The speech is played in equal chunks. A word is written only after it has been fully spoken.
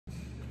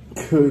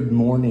Good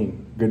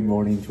morning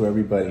to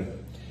everybody.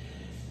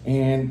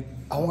 And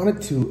I wanted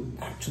to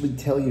actually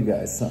tell you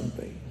guys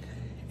something,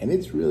 and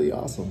it's really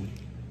awesome.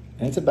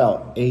 And it's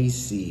about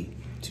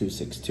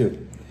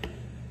AC-262.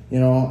 You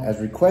know,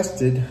 as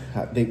requested,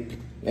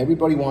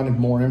 everybody wanted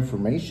more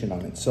information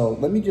on it. So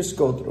let me just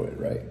go through it,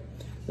 right?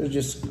 There's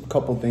just a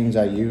couple things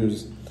I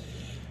use,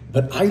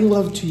 but I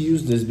love to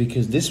use this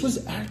because this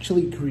was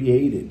actually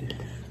created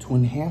to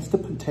enhance the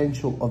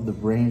potential of the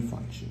brain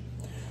function.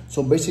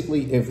 So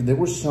basically, if there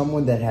was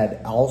someone that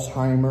had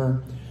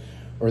Alzheimer,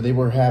 or they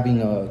were having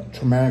a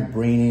traumatic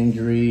brain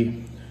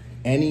injury,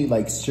 any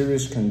like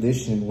serious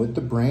condition with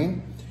the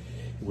brain,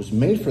 it was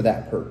made for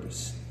that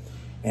purpose.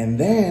 And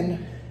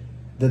then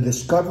the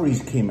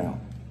discoveries came out.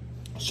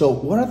 So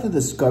what are the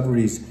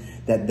discoveries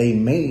that they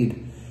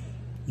made,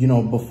 you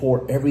know,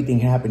 before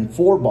everything happened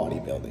for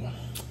bodybuilding?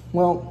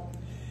 Well,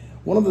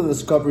 one of the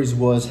discoveries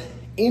was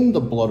in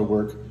the blood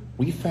work,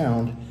 we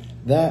found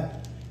that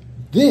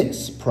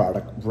this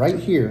product right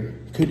here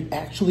could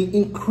actually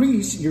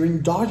increase your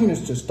endogenous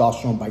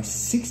testosterone by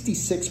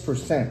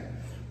 66%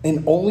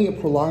 in only a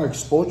prolonged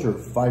exposure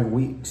of 5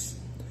 weeks.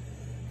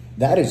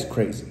 That is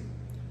crazy.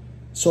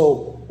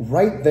 So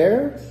right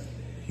there,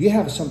 you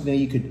have something that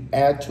you could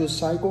add to a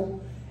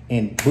cycle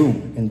and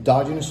boom,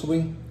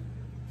 endogenously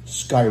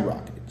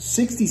skyrocket.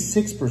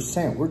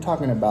 66%, we're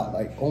talking about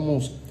like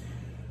almost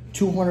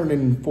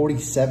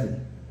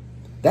 247.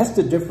 That's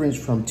the difference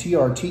from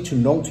TRT to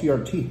no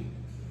TRT.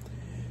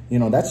 You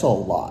know, that's a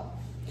lot.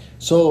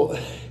 So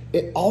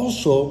it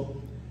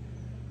also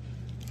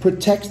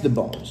protects the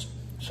bones.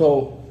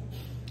 So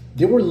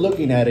they were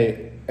looking at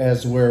it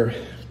as where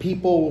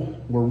people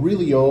were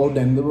really old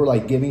and they were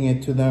like giving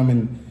it to them,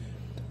 and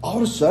all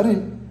of a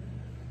sudden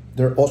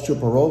their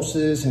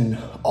osteoporosis and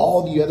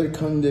all the other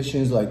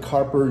conditions like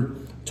carpal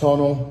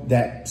tunnel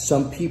that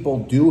some people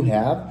do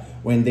have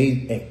when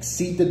they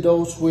exceed the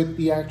dose with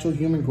the actual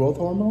human growth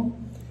hormone.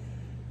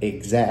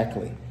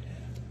 Exactly.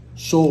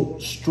 So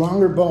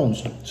stronger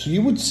bones. So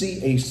you would see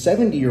a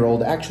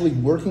 70-year-old actually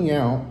working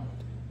out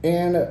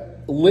and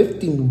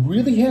lifting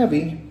really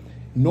heavy,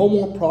 no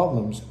more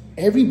problems.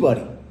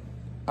 Everybody,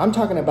 I'm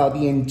talking about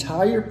the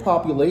entire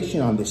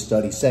population on this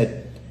study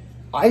said,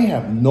 I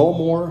have no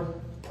more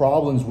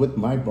problems with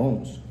my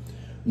bones,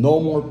 no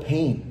more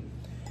pain,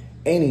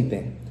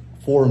 anything.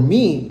 For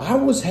me, I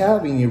was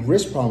having a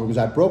wrist problem because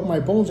I broke my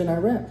bones and I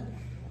ran.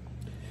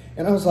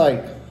 And I was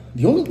like,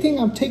 the only thing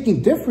I'm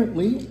taking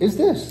differently is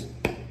this.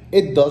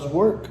 It does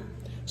work.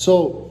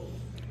 So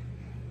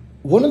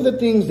one of the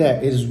things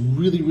that is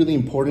really, really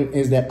important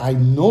is that I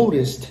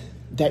noticed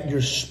that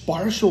your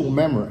spatial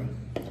memory,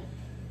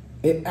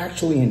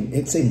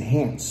 it's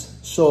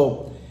enhanced.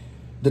 So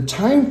the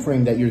time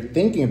frame that you're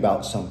thinking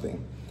about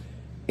something,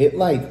 it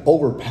like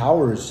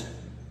overpowers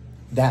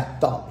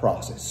that thought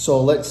process.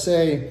 So let's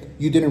say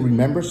you didn't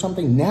remember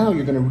something. Now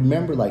you're gonna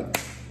remember like,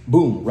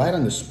 boom, right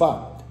on the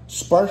spot.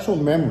 Spatial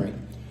memory.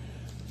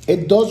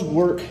 It does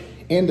work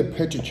in the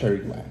pituitary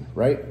gland,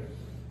 right?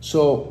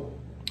 So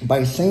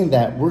by saying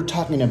that, we're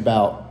talking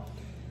about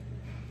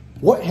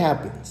what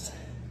happens.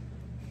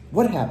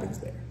 What happens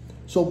there?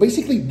 So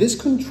basically this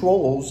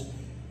controls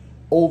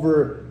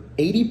over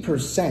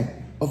 80%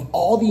 of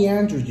all the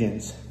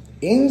androgens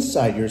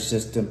inside your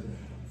system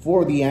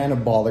for the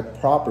anabolic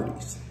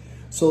properties.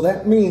 So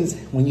that means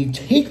when you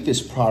take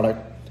this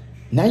product,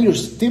 now you're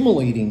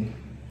stimulating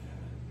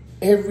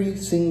every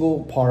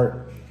single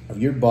part of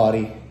your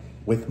body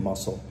with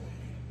muscle,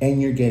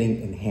 and you're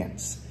getting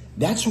enhanced.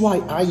 That's why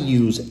I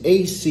use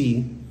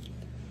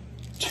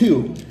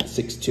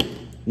AC-262.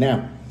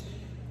 Now,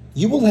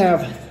 you will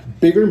have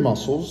bigger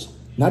muscles,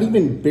 not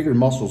even bigger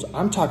muscles,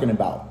 I'm talking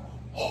about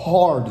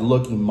hard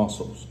looking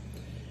muscles.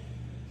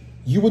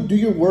 You would do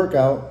your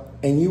workout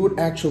and you would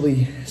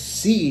actually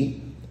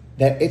see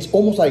that it's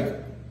almost like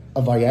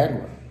a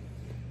Viagra.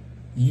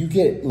 You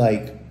get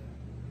like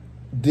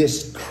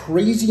this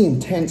crazy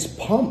intense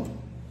pump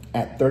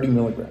at 30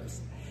 milligrams.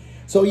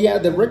 So yeah,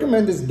 the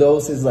recommended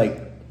dose is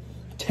like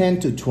 10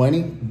 to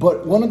 20.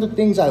 But one of the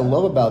things I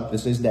love about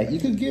this is that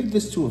you could give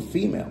this to a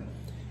female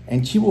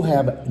and she will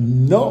have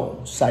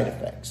no side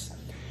effects.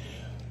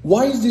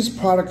 Why is this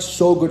product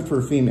so good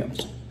for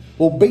females?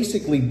 Well,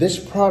 basically this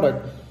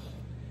product,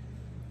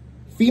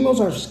 females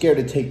are scared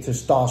to take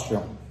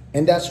testosterone,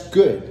 and that's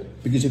good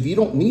because if you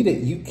don't need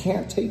it, you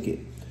can't take it.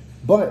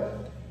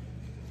 But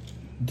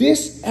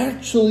this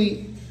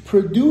actually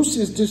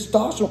produces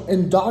testosterone,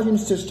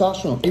 endogenous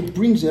testosterone. It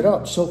brings it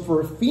up. So for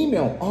a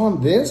female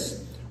on this,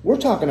 we're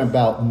talking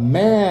about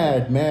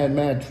mad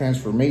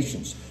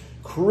transformations,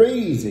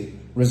 crazy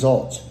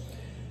results,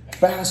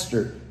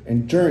 faster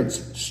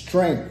endurance,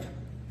 strength.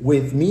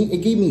 With me,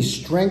 it gave me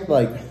strength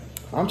like,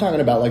 I'm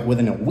talking about like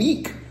within a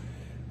week.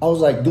 I was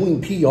like doing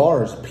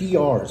PRs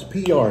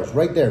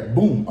right there.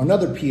 Boom,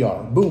 another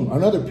PR, boom,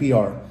 another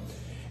PR.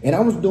 And I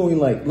was doing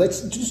like,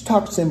 let's just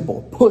talk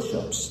simple,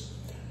 push-ups.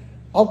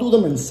 I'll do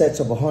them in sets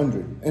of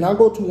 100 and I'll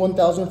go to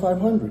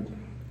 1,500. And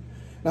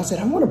I said,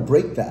 I want to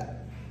break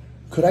that.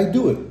 Could I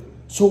do it?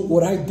 So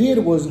what I did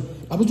was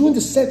I was doing the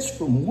sets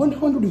from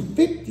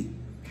 150.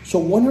 So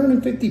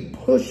 150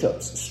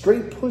 push-ups,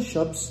 straight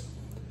push-ups,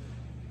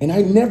 and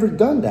I never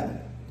done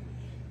that.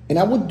 And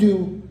I would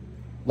do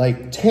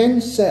like 10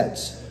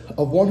 sets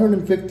of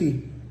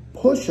 150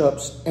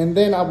 push-ups, and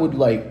then I would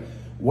like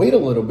wait a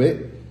little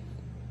bit,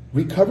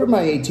 recover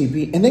my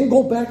ATP, and then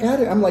go back at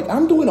it. I'm like,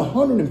 I'm doing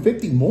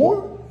 150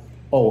 more?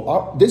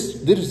 Oh, this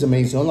is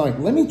amazing. I'm like,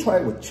 let me try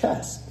it with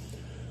chest.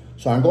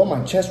 So I go on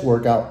my chest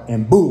workout,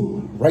 and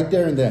boom, right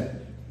there and then,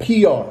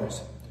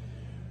 PRs.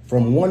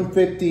 From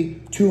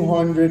 150,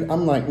 200,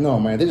 I'm like, no,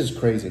 man, this is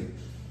crazy.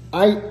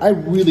 I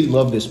really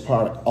love this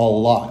product a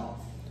lot.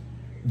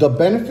 The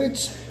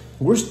benefits,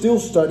 we're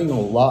still studying a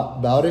lot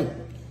about it,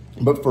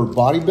 but for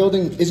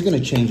bodybuilding, it's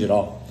gonna change it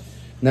all.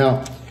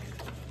 Now,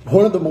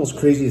 one of the most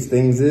craziest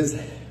things is,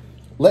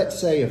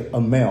 let's say a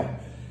male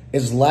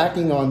is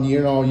lacking on, you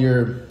know,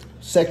 your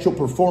sexual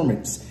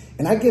performance,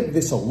 and I get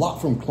this a lot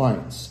from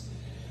clients.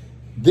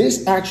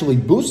 This actually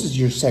boosts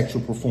your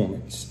sexual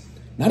performance.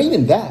 Not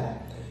even that.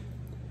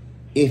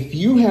 If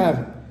you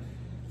have,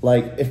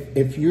 like,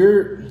 if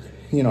you're,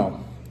 you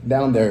know,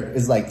 down there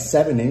is like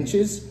 7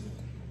 inches,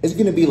 it's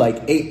gonna be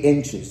like 8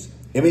 inches.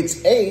 If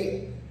it's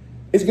 8,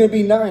 it's gonna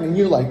be 9, and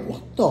you're like,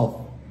 what the?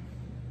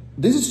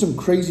 This is some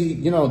crazy,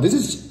 you know, this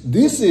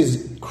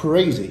is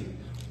crazy.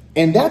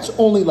 And that's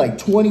only like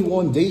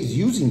 21 days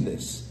using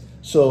this.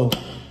 So,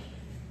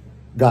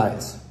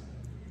 guys,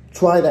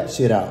 try that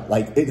shit out.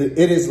 Like,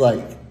 it is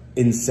like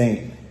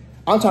insane.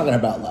 I'm talking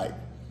about like,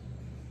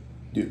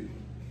 dude,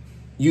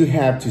 you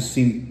have to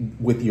see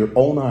with your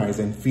own eyes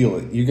and feel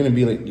it. You're gonna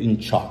be like in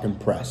shock,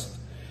 impressed.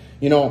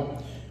 You know,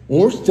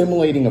 when we're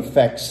stimulating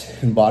effects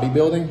in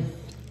bodybuilding,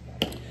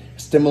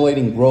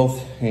 stimulating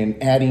growth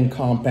and adding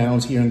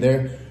compounds here and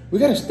there, we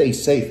gotta stay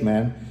safe,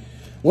 man.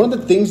 One of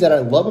the things that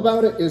I love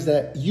about it is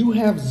that you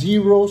have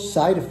 0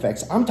 side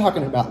effects. I'm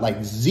talking about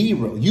like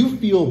 0. You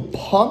feel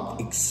pumped,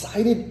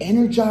 excited,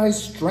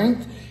 energized,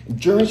 strength,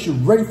 endurance. You're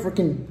ready for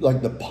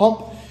like the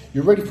pump.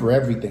 You're ready for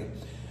everything.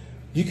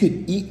 You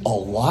could eat a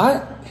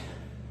lot.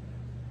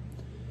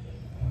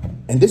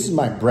 And this is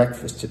my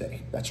breakfast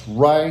today. That's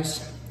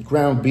rice,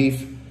 ground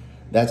beef.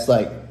 That's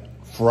like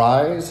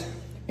fries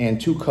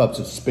and 2 cups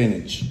of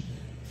spinach.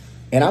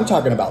 And I'm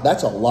talking about,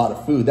 that's a lot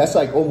of food. That's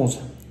like almost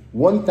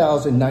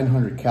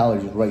 1,900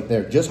 calories right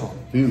there, just on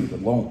food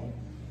alone.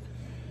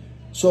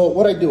 So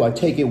what I do, I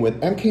take it with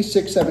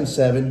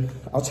mk677.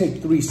 I'll take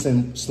 3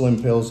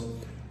 slim pills.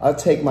 I'll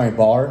take my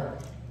bar.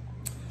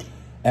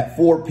 At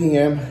 4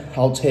 p.m.,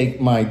 I'll take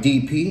my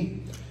DP.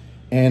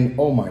 And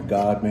oh my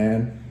God,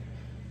 man.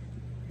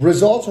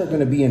 Results are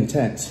gonna be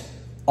intense.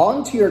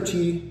 On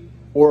TRT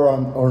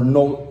or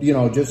no, you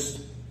know, just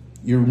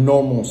your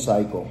normal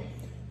cycle.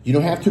 You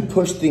don't have to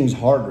push things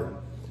harder.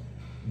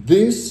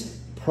 This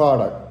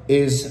product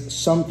is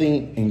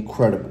something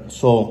incredible.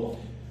 So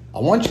I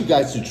want you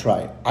guys to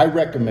try it. I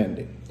recommend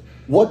it.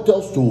 What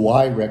dose do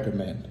I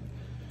recommend?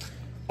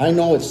 I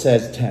know it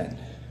says 10.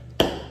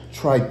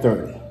 Try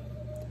 30.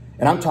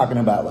 And I'm talking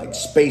about like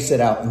space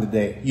it out in the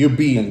day. You'll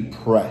be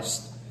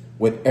impressed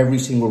with every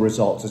single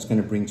result it's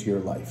gonna bring to your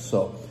life.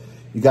 So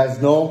you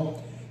guys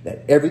know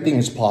that everything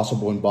is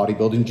possible in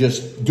bodybuilding.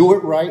 Just do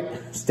it right,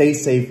 stay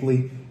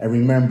safely, and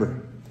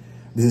remember,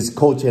 this is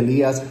Coach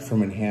Elias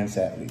from Enhanced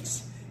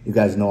Athletes. You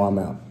guys know I'm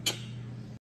out.